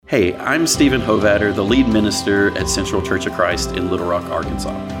Hey, I'm Stephen Hovatter, the lead minister at Central Church of Christ in Little Rock,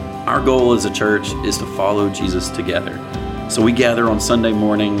 Arkansas. Our goal as a church is to follow Jesus together. So we gather on Sunday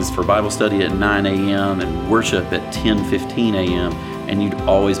mornings for Bible study at 9 a.m. and worship at 10:15 a.m., and you'd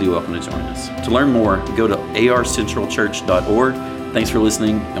always be welcome to join us. To learn more, go to arcentralchurch.org. Thanks for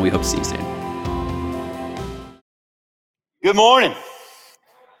listening, and we hope to see you soon. Good morning.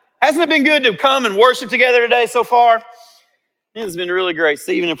 Hasn't it been good to come and worship together today so far? It's been really great.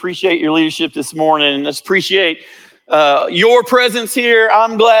 Stephen, appreciate your leadership this morning. And let's appreciate your presence here.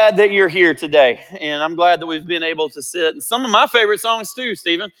 I'm glad that you're here today. And I'm glad that we've been able to sit. And some of my favorite songs too,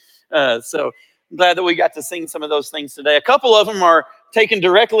 Stephen. So I'm glad that we got to sing some of those things today. A couple of them are taken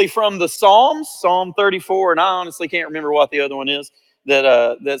directly from the Psalms, Psalm 34. And I honestly can't remember what the other one is that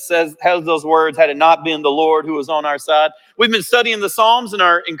has those words, had it not been the Lord who was on our side. We've been studying the Psalms in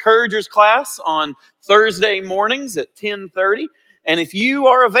our Encouragers class on Thursday mornings at 10:30. And if you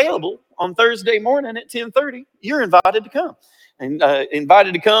are available on Thursday morning at 10:30, you're invited to come. And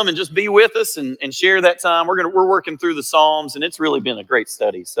invited to come and just be with us and share that time. We're working through the Psalms, and it's really been a great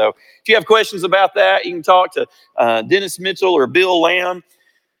study. So if you have questions about that, you can talk to Dennis Mitchell or Bill Lamb.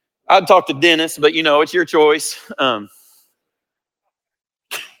 I'd talk to Dennis, but it's your choice.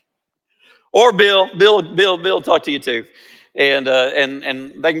 Or Bill talk to you too. And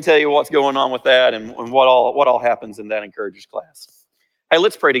they can tell you what's going on with that and what all happens in that Encouragers class. Hey,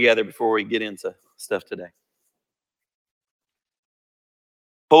 let's pray together before we get into stuff today.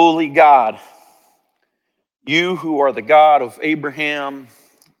 Holy God, you who are the God of Abraham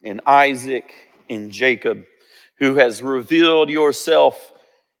and Isaac and Jacob, who has revealed yourself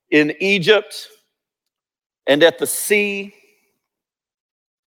in Egypt and at the sea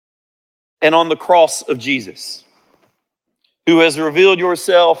and on the cross of Jesus, who has revealed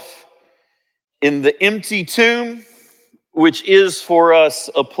yourself in the empty tomb, which is for us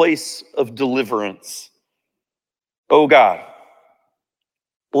a place of deliverance. Oh God,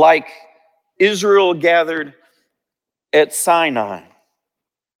 like Israel gathered at Sinai,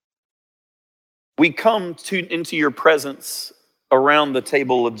 we come into your presence around the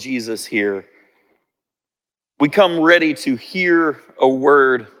table of Jesus here. We come ready to hear a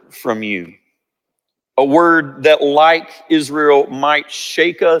word from you. A word that, like Israel, might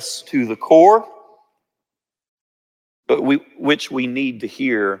shake us to the core, but which we need to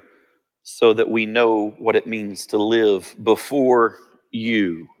hear so that we know what it means to live before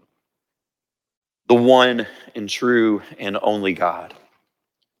you, the one and true and only God.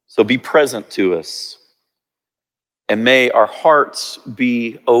 So be present to us, and may our hearts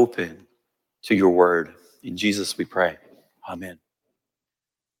be open to your word. In Jesus we pray. Amen.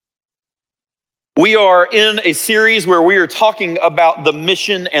 We are in a series where we are talking about the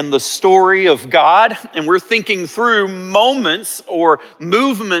mission and the story of God, and we're thinking through moments or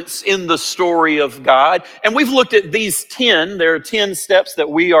movements in the story of God. And we've looked at these 10. There are 10 steps that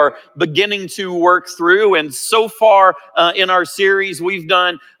we are beginning to work through. And so far in our series, we've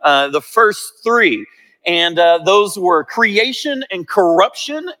done the first 3. And those were creation and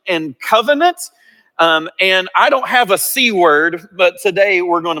corruption and covenant. And I don't have a C word, but today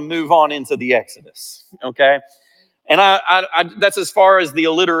we're going to move on into the Exodus, okay? And I that's as far as the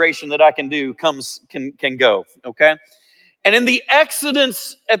alliteration that I can do can go, okay? And in the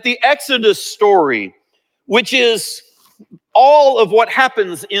Exodus, at the Exodus story, which is all of what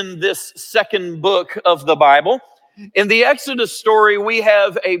happens in this second book of the Bible, in the Exodus story, we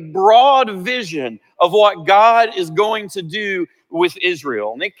have a broad vision of what God is going to do with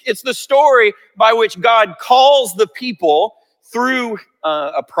Israel. And it's the story by which God calls the people through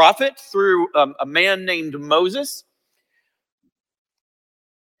a prophet, through a man named Moses.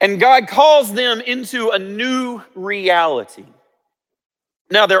 And God calls them into a new reality.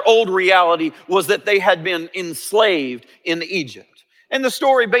 Now, their old reality was that they had been enslaved in Egypt. And the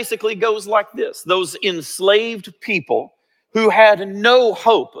story basically goes like this. Those enslaved people who had no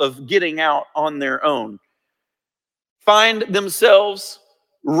hope of getting out on their own find themselves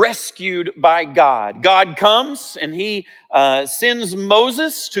rescued by God. God comes and he sends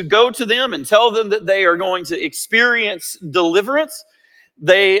Moses to go to them and tell them that they are going to experience deliverance.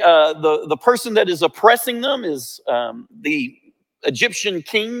 The person that is oppressing them is the Egyptian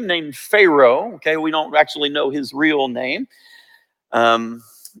king named Pharaoh. Okay, we don't actually know his real name,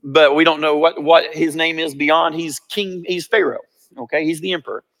 but we don't know what his name is beyond he's Pharaoh. Okay, he's the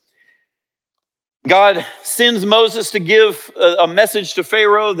emperor. God sends Moses to give a message to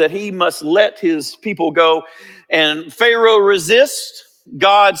Pharaoh that he must let his people go. And Pharaoh resists.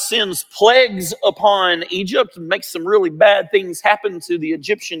 God sends plagues upon Egypt and makes some really bad things happen to the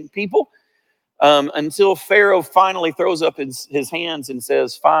Egyptian people. until Pharaoh finally throws up his hands and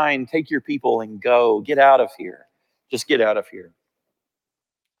says, fine, take your people and go. Get out of here. Just get out of here.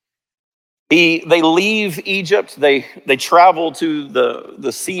 They leave Egypt. They travel to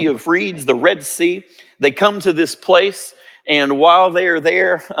the Sea of Reeds, the Red Sea. They come to this place, and while they're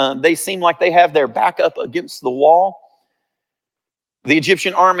there, they seem like they have their back up against the wall. The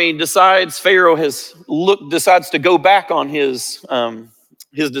Egyptian army decides, Pharaoh decides to go back on his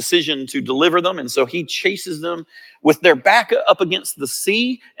decision to deliver them, and so he chases them with their back up against the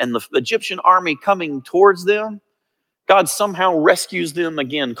sea and the Egyptian army coming towards them. God somehow rescues them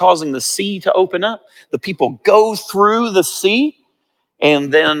again, causing the sea to open up. The people go through the sea,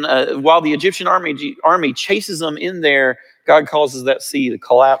 and then while the Egyptian army chases them in there, God causes that sea to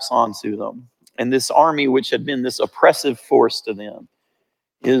collapse onto them. And this army, which had been this oppressive force to them,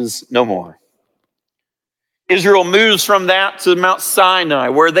 is no more. Israel moves from that to Mount Sinai,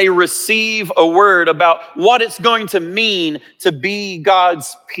 where they receive a word about what it's going to mean to be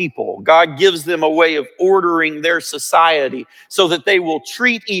God's people. God gives them a way of ordering their society so that they will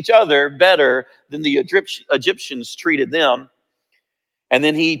treat each other better than the Egyptians treated them. And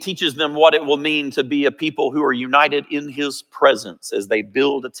then he teaches them what it will mean to be a people who are united in his presence as they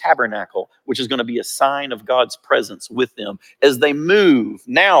build a tabernacle, which is going to be a sign of God's presence with them as they move.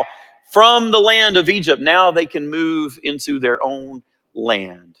 Now, from the land of Egypt, now they can move into their own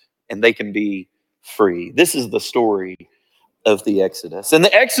land and they can be free. This is the story of the Exodus. And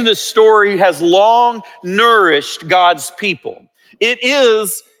the Exodus story has long nourished God's people. It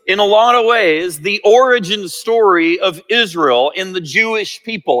is, in a lot of ways, the origin story of Israel in the Jewish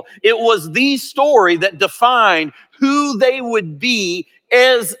people. It was the story that defined who they would be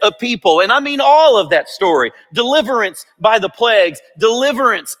as a people. And I mean all of that story. Deliverance by the plagues,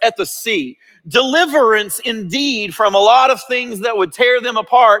 deliverance at the sea, deliverance indeed from a lot of things that would tear them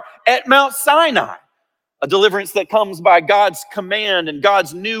apart at Mount Sinai. A deliverance that comes by God's command and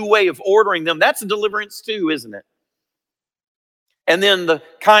God's new way of ordering them. That's a deliverance too, isn't it? And then the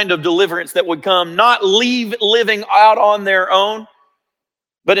kind of deliverance that would come, not living out on their own,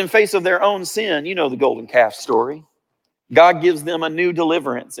 but in face of their own sin. You know the golden calf story. God gives them a new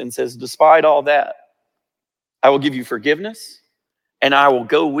deliverance and says, despite all that, I will give you forgiveness and I will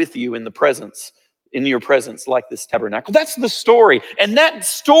go with you in your presence like this tabernacle. That's the story. And that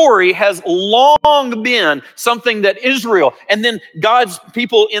story has long been something that Israel and then God's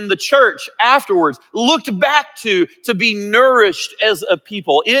people in the church afterwards looked back to be nourished as a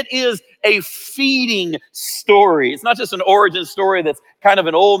people. It is a feeding story. It's not just an origin story that's kind of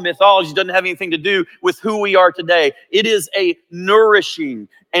an old mythology, doesn't have anything to do with who we are today. It is a nourishing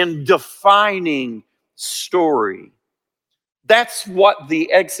and defining story. That's what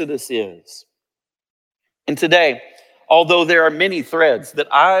the Exodus is. And today, although there are many threads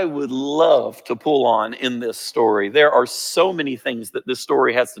that I would love to pull on in this story, there are so many things that this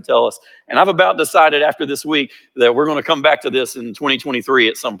story has to tell us. And I've about decided after this week that we're going to come back to this in 2023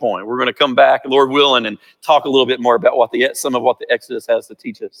 at some point. We're going to come back, Lord willing, and talk a little bit more about some of what the Exodus has to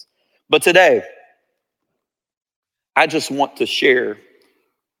teach us. But today, I just want to share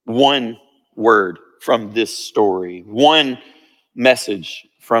one word from this story, one message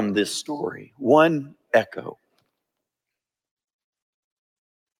from this story, one echo.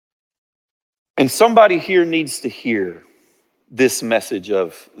 And somebody here needs to hear this message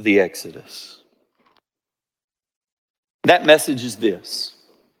of the Exodus. That message is this: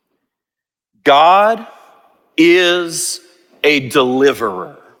 God is a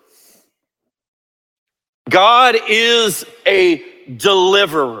deliverer. God is a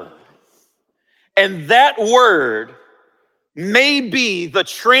deliverer. And that word may be the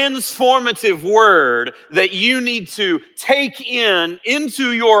transformative word that you need to take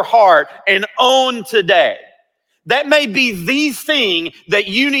into your heart and own today. That may be the thing that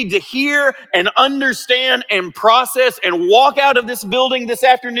you need to hear and understand and process and walk out of this building this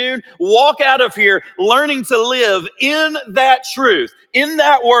afternoon, walk out of here learning to live in that truth, in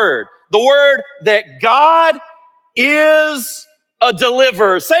that word, the word that God is a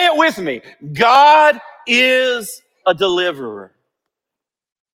deliverer. Say it with me. God is a deliverer.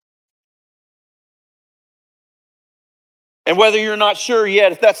 And whether you're not sure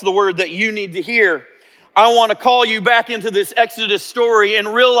yet if that's the word that you need to hear, I want to call you back into this Exodus story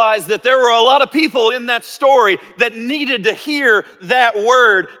and realize that there were a lot of people in that story that needed to hear that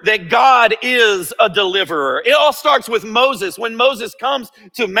word, that God is a deliverer. It all starts with Moses. When Moses comes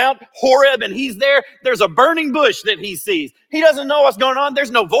to Mount Horeb and he's there, there's a burning bush that he sees. He doesn't know what's going on. There's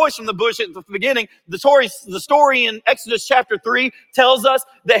no voice from the bush at the beginning. The story in Exodus chapter 3 tells us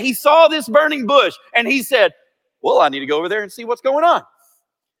that he saw this burning bush and he said, well, I need to go over there and see what's going on.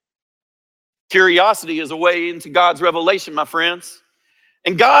 Curiosity is a way into God's revelation, my friends.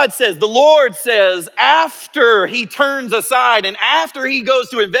 And God says, the Lord says, after he turns aside and after he goes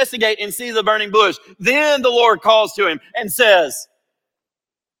to investigate and see the burning bush, then the Lord calls to him and says,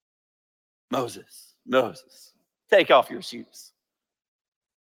 Moses, Moses, take off your shoes.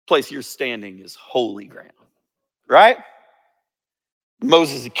 The place you're standing is holy ground, right?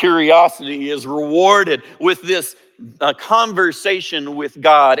 Moses' curiosity is rewarded with this conversation with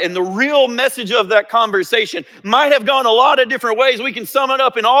God. And the real message of that conversation might have gone a lot of different ways. We can sum it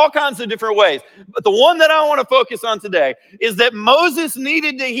up in all kinds of different ways. But the one that I want to focus on today is that Moses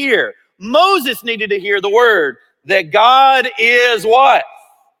needed to hear the word that God is what?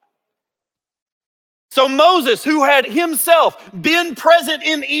 So Moses, who had himself been present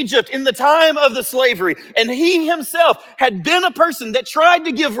in Egypt in the time of the slavery, and he himself had been a person that tried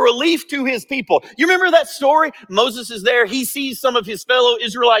to give relief to his people. You remember that story? Moses is there. He sees some of his fellow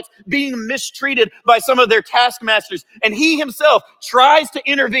Israelites being mistreated by some of their taskmasters, and he himself tries to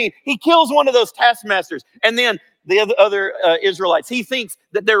intervene. He kills one of those taskmasters, and then the other Israelites, he thinks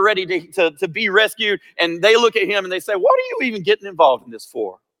that they're ready to be rescued, and they look at him and they say, what are you even getting involved in this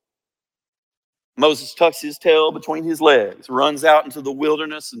for? Moses tucks his tail between his legs, runs out into the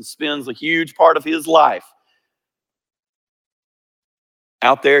wilderness, and spends a huge part of his life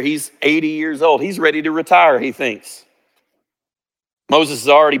out there. He's 80 years old. He's ready to retire, he thinks. Moses has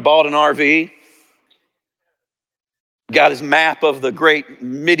already bought an RV, got his map of the great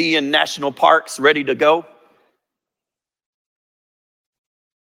Midian national parks ready to go.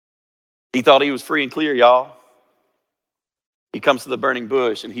 He thought he was free and clear, y'all. He comes to the burning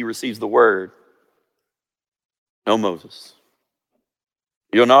bush and he receives the word. No, Moses,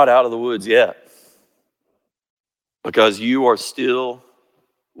 you're not out of the woods yet, because you are still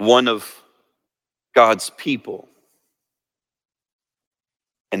one of God's people.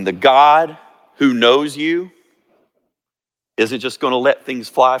 And the God who knows you isn't just going to let things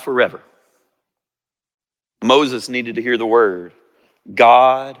fly forever. Moses needed to hear the word.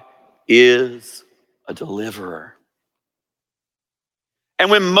 God is a deliverer. And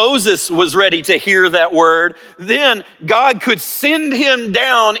when Moses was ready to hear that word, then God could send him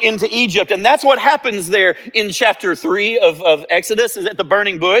down into Egypt. And that's what happens there in chapter 3 of Exodus, is at the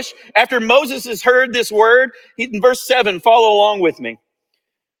burning bush. After Moses has heard this word, in verse 7, follow along with me.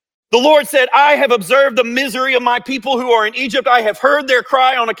 The Lord said, I have observed the misery of my people who are in Egypt. I have heard their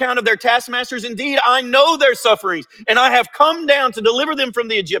cry on account of their taskmasters. Indeed, I know their sufferings, and I have come down to deliver them from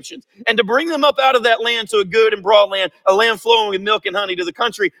the Egyptians and to bring them up out of that land to a good and broad land, a land flowing with milk and honey, to the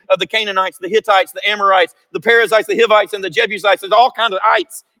country of the Canaanites, the Hittites, the Amorites, the Perizzites, the Hivites, and the Jebusites. There's all kinds of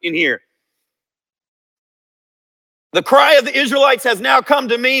ites in here. The cry of the Israelites has now come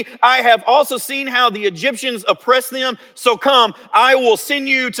to me. I have also seen how the Egyptians oppress them. So come, I will send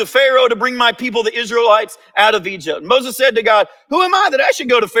you to Pharaoh to bring my people, the Israelites, out of Egypt. Moses said to God, who am I that I should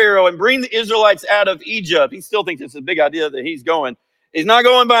go to Pharaoh and bring the Israelites out of Egypt? He still thinks it's a big idea that he's going. He's not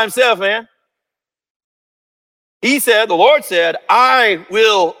going by himself, man. He said, the Lord said, I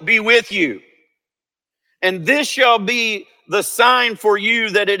will be with you. And this shall be the sign for you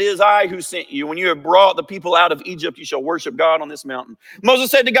that it is I who sent you. When you have brought the people out of Egypt, you shall worship God on this mountain. Moses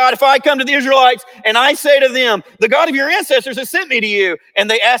said to God, if I come to the Israelites and I say to them, the God of your ancestors has sent me to you,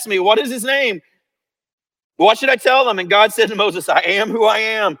 and they ask me, what is his name? What should I tell them? And God said to Moses, I am who I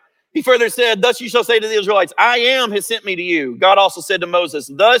am. He further said, thus you shall say to the Israelites, I am has sent me to you. God also said to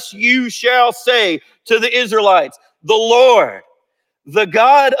Moses, thus you shall say to the Israelites, the Lord, the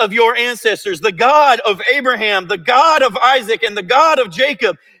God of your ancestors, the God of Abraham, the God of Isaac, and the God of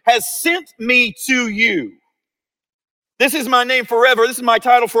Jacob has sent me to you. This is my name forever. This is my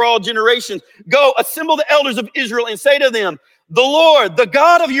title for all generations. Go, assemble the elders of Israel and say to them, the Lord, the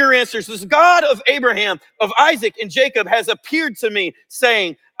God of your ancestors, the God of Abraham, of Isaac, and Jacob has appeared to me,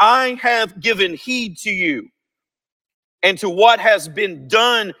 saying, I have given heed to you and to what has been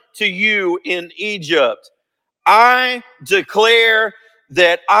done to you in Egypt. I declare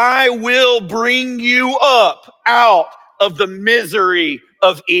that I will bring you up out of the misery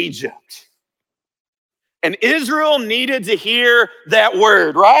of Egypt. And Israel needed to hear that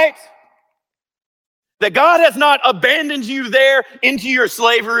word, right? That God has not abandoned you there into your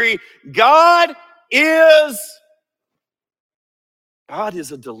slavery. God is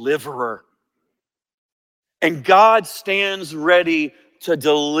a deliverer. And God stands ready to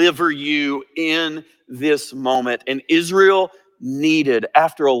deliver you in this moment. And Israel needed,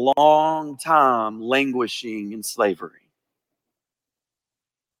 after a long time languishing in slavery,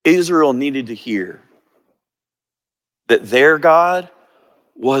 Israel needed to hear that their God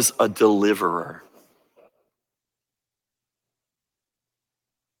was a deliverer.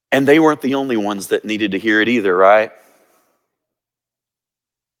 And they weren't the only ones that needed to hear it either, right?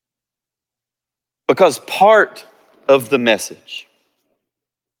 Because part of the message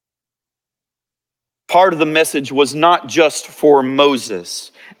was not just for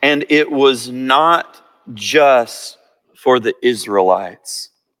Moses, and it was not just for the Israelites.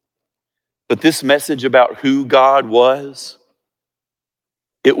 But this message about who God was,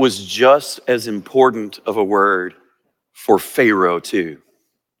 it was just as important of a word for Pharaoh too.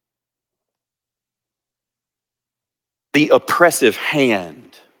 The oppressive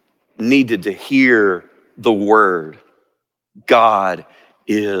hand needed to hear the word, God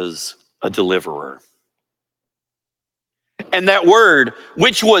is a deliverer. And that word,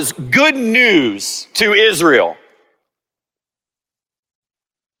 which was good news to Israel,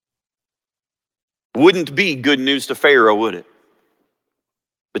 wouldn't be good news to Pharaoh, would it?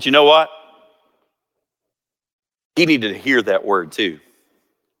 But you know what? He needed to hear that word too.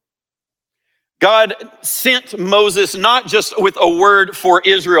 God sent Moses not just with a word for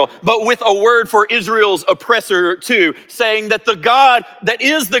Israel, but with a word for Israel's oppressor too, saying that the God that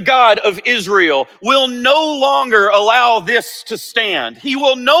is the God of Israel will no longer allow this to stand. He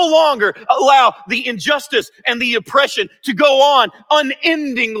will no longer allow the injustice and the oppression to go on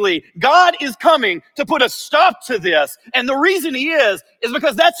unendingly. God is coming to put a stop to this. And the reason he is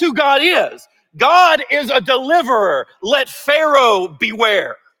because that's who God is. God is a deliverer. Let Pharaoh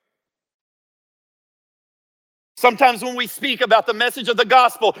beware. Sometimes when we speak about the message of the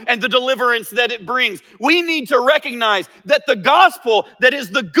gospel and the deliverance that it brings, we need to recognize that the gospel, that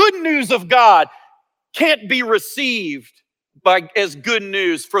is the good news of God, can't be received as good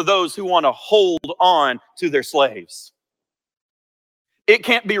news for those who want to hold on to their slaves. It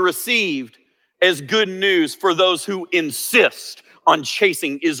can't be received as good news for those who insist on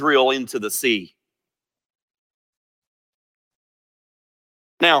chasing Israel into the sea.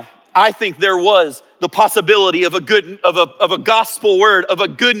 Now, I think there was the possibility of a gospel word, of a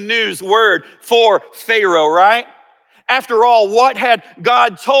good news word for Pharaoh, right? After all, what had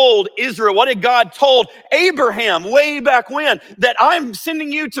God told Israel? What had God told Abraham way back when? That I'm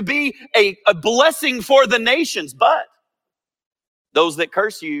sending you to be a blessing for the nations, but those that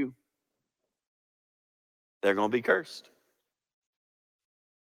curse you, they're going to be cursed.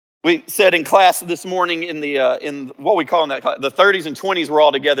 We said in class this morning in what we call in that class, the 30s and 20s were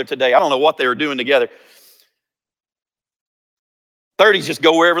all together today. I don't know what they were doing together. 30s just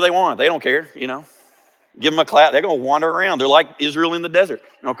go wherever they want. They don't care, you know. Give them a clap. They're going to wander around. They're like Israel in the desert,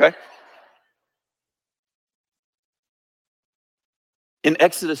 okay? In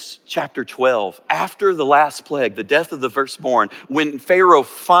Exodus chapter 12, after the last plague, the death of the firstborn, when Pharaoh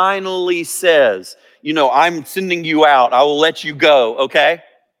finally says, you know, I'm sending you out, I will let you go, okay?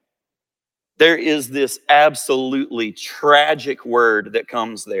 There is this absolutely tragic word that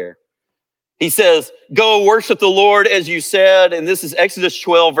comes there. He says, go worship the Lord as you said, and this is Exodus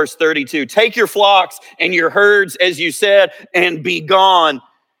 12, verse 32. Take your flocks and your herds as you said, and be gone.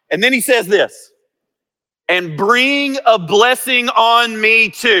 And then he says this, and bring a blessing on me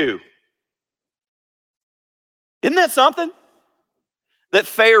too. Isn't that something? That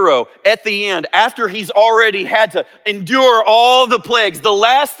Pharaoh, at the end, after he's already had to endure all the plagues, the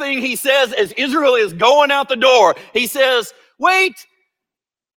last thing he says as Israel is going out the door, he says, wait,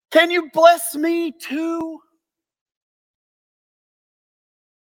 can you bless me too?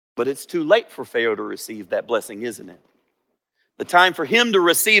 But it's too late for Pharaoh to receive that blessing, isn't it? The time for him to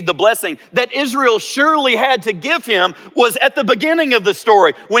receive the blessing that Israel surely had to give him was at the beginning of the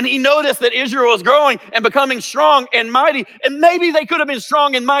story, when he noticed that Israel was growing and becoming strong and mighty. And maybe they could have been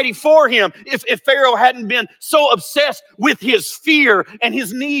strong and mighty for him if Pharaoh hadn't been so obsessed with his fear and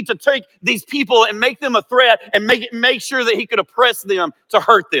his need to take these people and make them a threat and make sure that he could oppress them to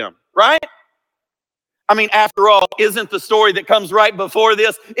hurt them, right? I mean, after all, isn't the story that comes right before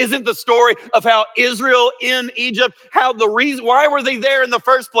this, isn't the story of how Israel in Egypt, why were they there in the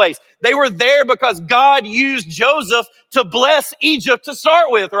first place? They were there because God used Joseph to bless Egypt to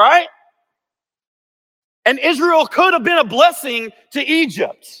start with, right? And Israel could have been a blessing to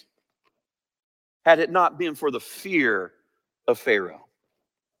Egypt had it not been for the fear of Pharaoh.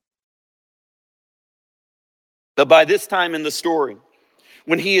 But by this time in the story,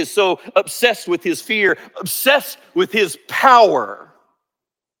 when he is so obsessed with his fear, obsessed with his power,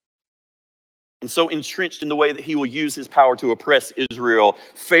 and so entrenched in the way that he will use his power to oppress Israel,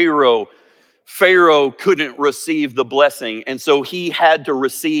 Pharaoh couldn't receive the blessing, and so he had to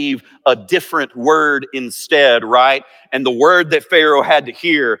receive a different word instead, right? And the word that Pharaoh had to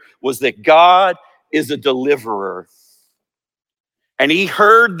hear was that God is a deliverer. And he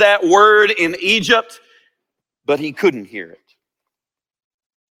heard that word in Egypt, but he couldn't hear it.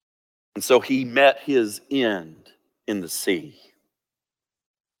 And so he met his end in the sea,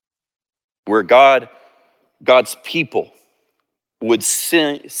 where God's people would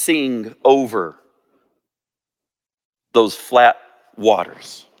sing over those flat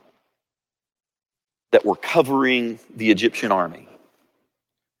waters that were covering the Egyptian army.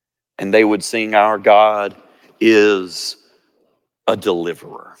 And they would sing, "Our God is a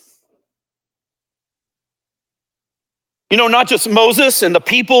deliverer." You know, not just Moses and the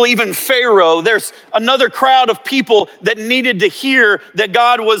people, even Pharaoh. There's another crowd of people that needed to hear that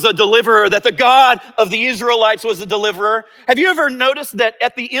God was a deliverer, that the God of the Israelites was a deliverer. Have you ever noticed that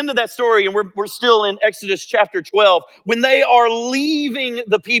at the end of that story, and we're still in Exodus chapter 12, when they are leaving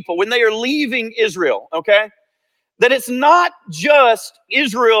the people, when they are leaving Israel, okay, that it's not just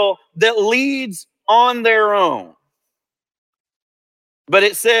Israel that leads on their own, but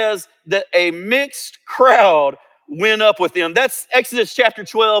it says that a mixed crowd went up with them. That's Exodus chapter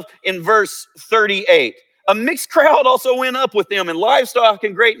 12 in verse 38. A mixed crowd also went up with them, and livestock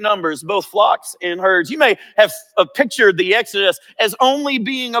in great numbers, both flocks and herds. You may have pictured the Exodus as only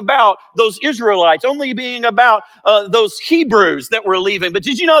being about those Israelites, only being about those Hebrews that were leaving. But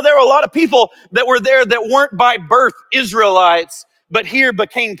did you know there were a lot of people that were there that weren't by birth Israelites, but here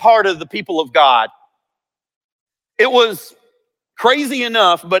became part of the people of God? It was crazy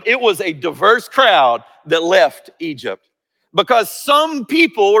enough, but it was a diverse crowd that left Egypt, because some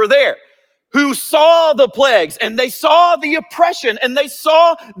people were there who saw the plagues and they saw the oppression and they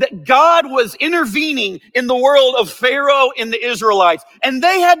saw that God was intervening in the world of Pharaoh and the Israelites. And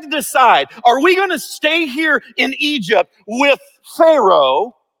they had to decide, are we going to stay here in Egypt with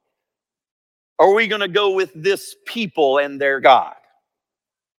Pharaoh, or are we going to go with this people and their God?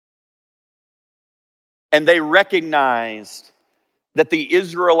 And they recognized that the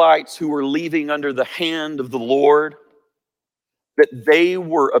Israelites who were leaving under the hand of the Lord, that they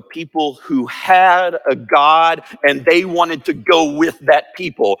were a people who had a God, and they wanted to go with that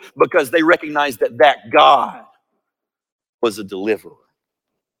people because they recognized that that God was a deliverer.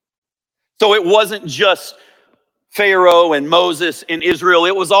 So it wasn't just Pharaoh and Moses in Israel,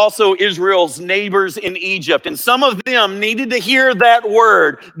 it was also Israel's neighbors in Egypt. And some of them needed to hear that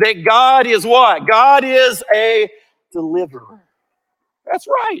word, that God is what? God is a deliverer. That's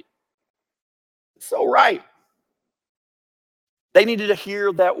right. So right. They needed to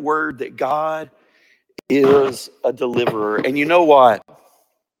hear that word, that God is a deliverer. And you know what?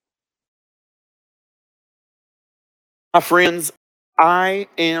 My friends, I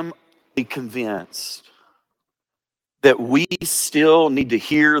am convinced that we still need to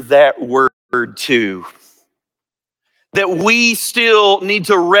hear that word too. That we still need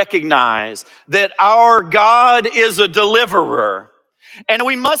to recognize that our God is a deliverer. And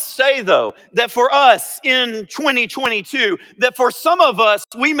we must say, though, that for us in 2022, that for some of us,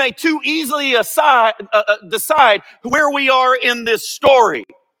 we may too easily decide where we are in this story.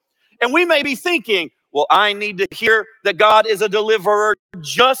 And we may be thinking, well, I need to hear that God is a deliverer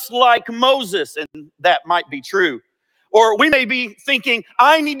just like Moses, and that might be true. Or we may be thinking,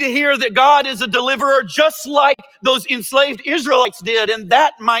 I need to hear that God is a deliverer just like those enslaved Israelites did, and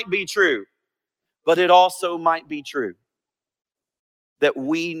that might be true. But it also might be true that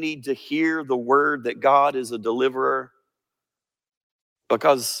we need to hear the word that God is a deliverer,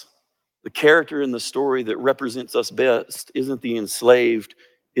 because the character in the story that represents us best isn't the enslaved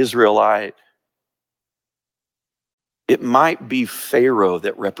Israelite. It might be Pharaoh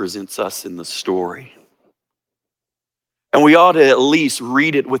that represents us in the story. And we ought to at least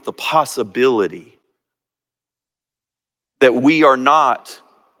read it with the possibility that we are not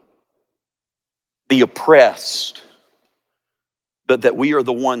the oppressed, but that we are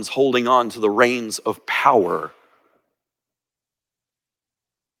the ones holding on to the reins of power.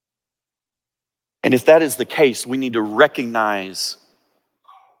 And if that is the case, we need to recognize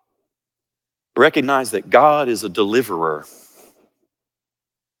that God is a deliverer.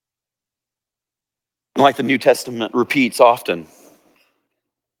 Like the New Testament repeats often,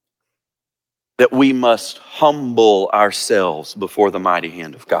 that we must humble ourselves before the mighty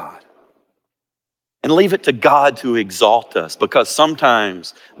hand of God and leave it to God to exalt us, because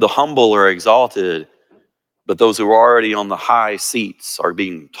sometimes the humble are exalted, but those who are already on the high seats are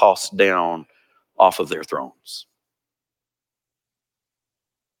being tossed down off of their thrones.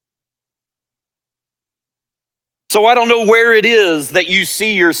 So I don't know where it is that you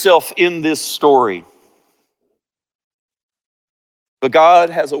see yourself in this story, but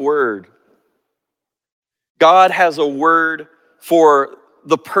God has a word. God has a word for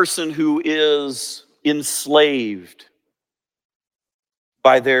the person who is enslaved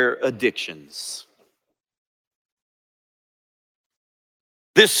by their addictions.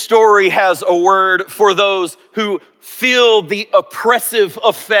 This story has a word for those who feel the oppressive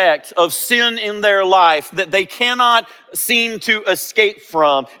effect of sin in their life that they cannot seem to escape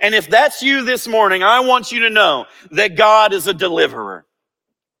from. And if that's you this morning, I want you to know that God is a deliverer.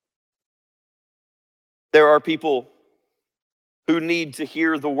 There are people who need to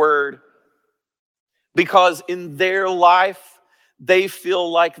hear the word because in their life, they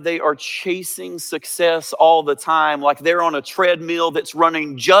feel like they are chasing success all the time, like they're on a treadmill that's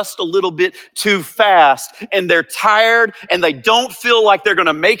running just a little bit too fast, and they're tired and they don't feel like they're going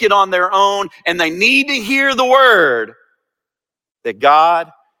to make it on their own, and they need to hear the word that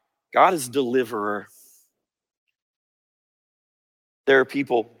God is deliverer. There are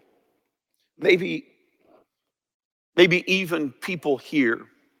people, maybe even people here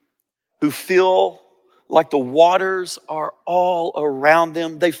who feel like the waters are all around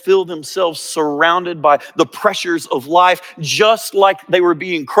them. They feel themselves surrounded by the pressures of life, just like they were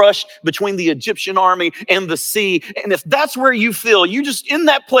being crushed between the Egyptian army and the sea. And if that's where you feel, you just in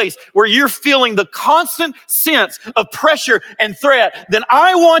that place where you're feeling the constant sense of pressure and threat, then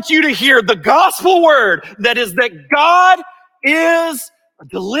I want you to hear the gospel word that is that God is a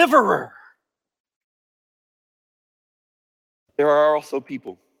deliverer. There are also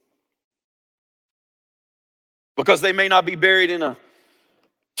people, because they may not be buried in a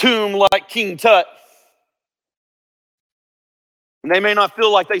tomb like King Tut, and they may not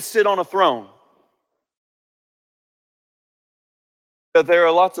feel like they sit on a throne, but there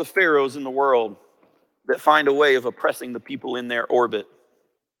are lots of pharaohs in the world that find a way of oppressing the people in their orbit.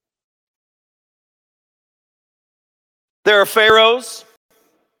 There are pharaohs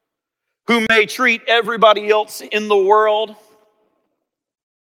who may treat everybody else in the world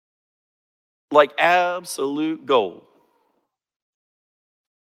like absolute gold,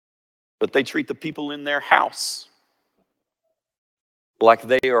 but they treat the people in their house like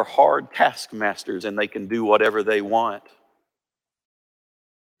they are hard taskmasters and they can do whatever they want.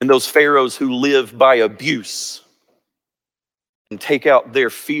 And those pharaohs who live by abuse and take out their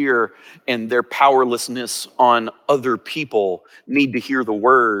fear and their powerlessness on other people need to hear the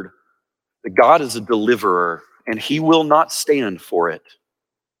word that God is a deliverer and he will not stand for it.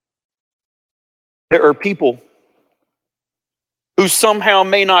 There are people who somehow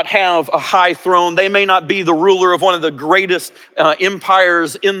may not have a high throne. They may not be the ruler of one of the greatest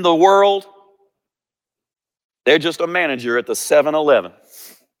empires in the world. They're just a manager at the 7-Eleven.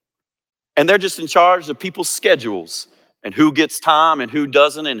 And they're just in charge of people's schedules and who gets time and who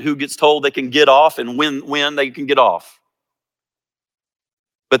doesn't, and who gets told they can get off and when they can get off.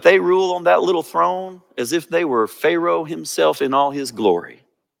 But they rule on that little throne as if they were Pharaoh himself in all his glory.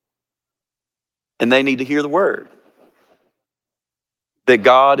 And they need to hear the word that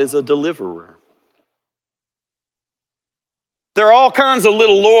God is a deliverer. There are all kinds of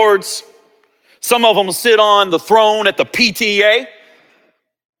little lords. Some of them sit on the throne at the PTA.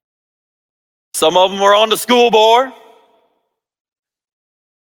 Some of them are on the school board.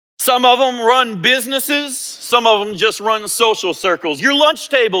 Some of them run businesses. Some of them just run social circles. Your lunch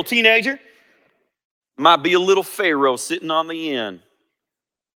table, teenager, might be a little pharaoh sitting on the end,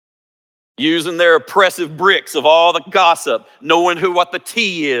 using their oppressive bricks of all the gossip, knowing what the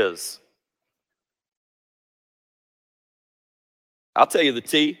tea is. I'll tell you the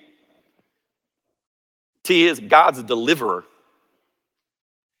tea. Tea is God's a deliverer.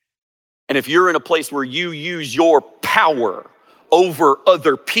 And if you're in a place where you use your power over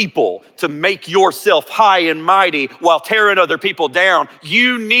other people to make yourself high and mighty while tearing other people down,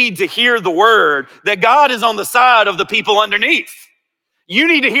 you need to hear the word that God is on the side of the people underneath. You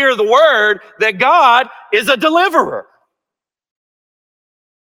need to hear the word that God is a deliverer.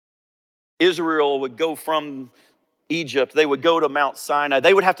 Israel would go from Egypt. They would go to Mount Sinai.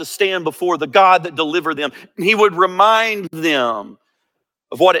 They would have to stand before the God that delivered them. And he would remind them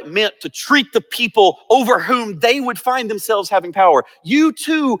of what it meant to treat the people over whom they would find themselves having power. You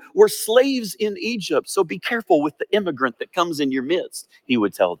too were slaves in Egypt, so be careful with the immigrant that comes in your midst, he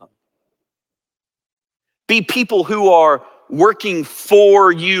would tell them. Be people who are working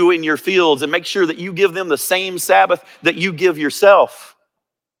for you in your fields, and make sure that you give them the same Sabbath that you give yourself.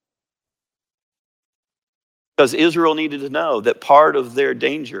 Because Israel needed to know that part of their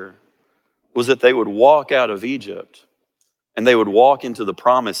danger was that they would walk out of Egypt and they would walk into the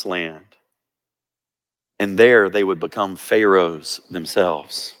promised land, and there they would become pharaohs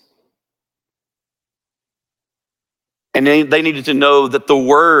themselves. And they needed to know that the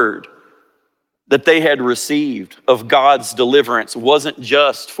word that they had received of God's deliverance wasn't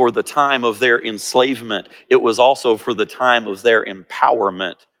just for the time of their enslavement, it was also for the time of their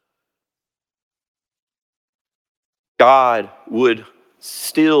empowerment. God would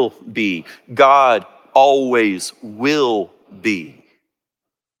still be. God always will be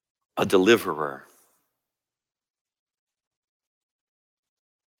a deliverer.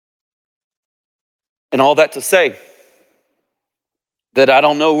 And all that to say that I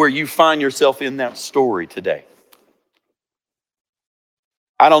don't know where you find yourself in that story today.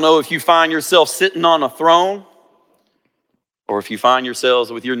 I don't know if you find yourself sitting on a throne or if you find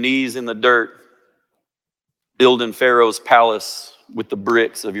yourselves with your knees in the dirt building Pharaoh's palace with the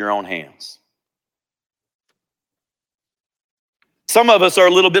bricks of your own hands. Some of us are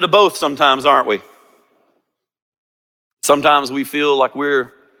a little bit of both sometimes, aren't we? Sometimes we feel like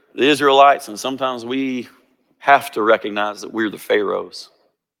we're the Israelites, and sometimes we have to recognize that we're the Pharaohs.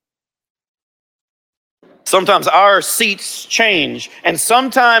 Sometimes our seats change, and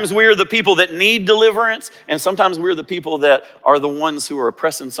sometimes we're the people that need deliverance, and sometimes we're the people that are the ones who are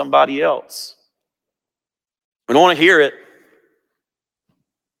oppressing somebody else. We don't want to hear it.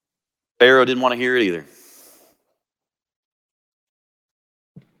 Pharaoh didn't want to hear it either.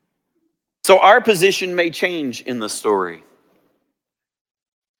 So our position may change in the story.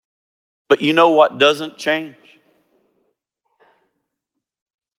 But you know what doesn't change?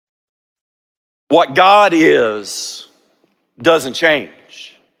 What God is doesn't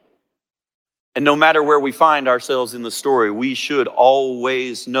change. And no matter where we find ourselves in the story, we should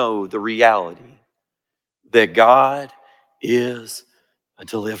always know the reality that God is a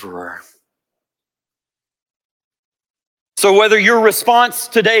deliverer. So whether your response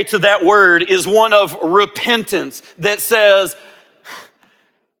today to that word is one of repentance that says,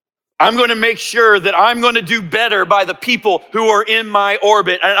 I'm going to make sure that I'm going to do better by the people who are in my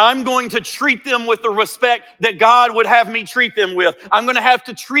orbit, and I'm going to treat them with the respect that God would have me treat them with. I'm going to have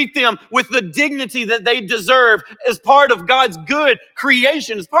to treat them with the dignity that they deserve as part of God's good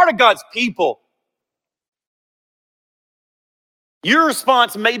creation, as part of God's people. Your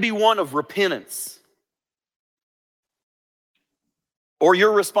response may be one of repentance. Or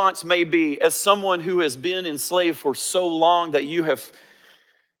your response may be, as someone who has been enslaved for so long that you have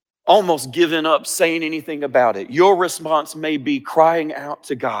almost given up saying anything about it. Your response may be crying out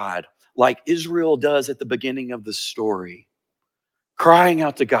to God like Israel does at the beginning of the story. Crying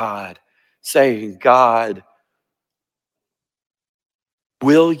out to God, saying, God,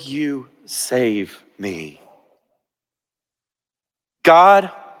 will you save me?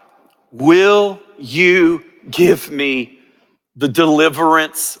 God, will you give me the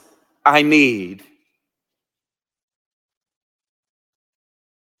deliverance I need?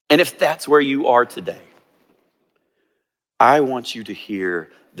 And if that's where you are today, I want you to hear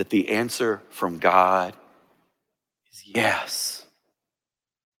that the answer from God is yes.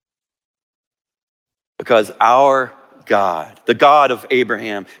 Because our God, the God of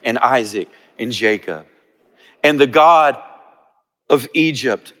Abraham and Isaac and Jacob, and the God of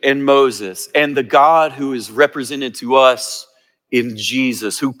Egypt and Moses, and the God who is represented to us in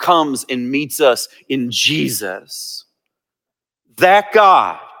Jesus, who comes and meets us in Jesus, that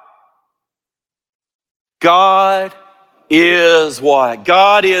God is what?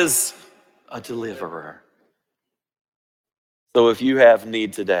 God is a deliverer. So if you have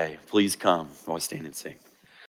need today, please come while I stand and sing.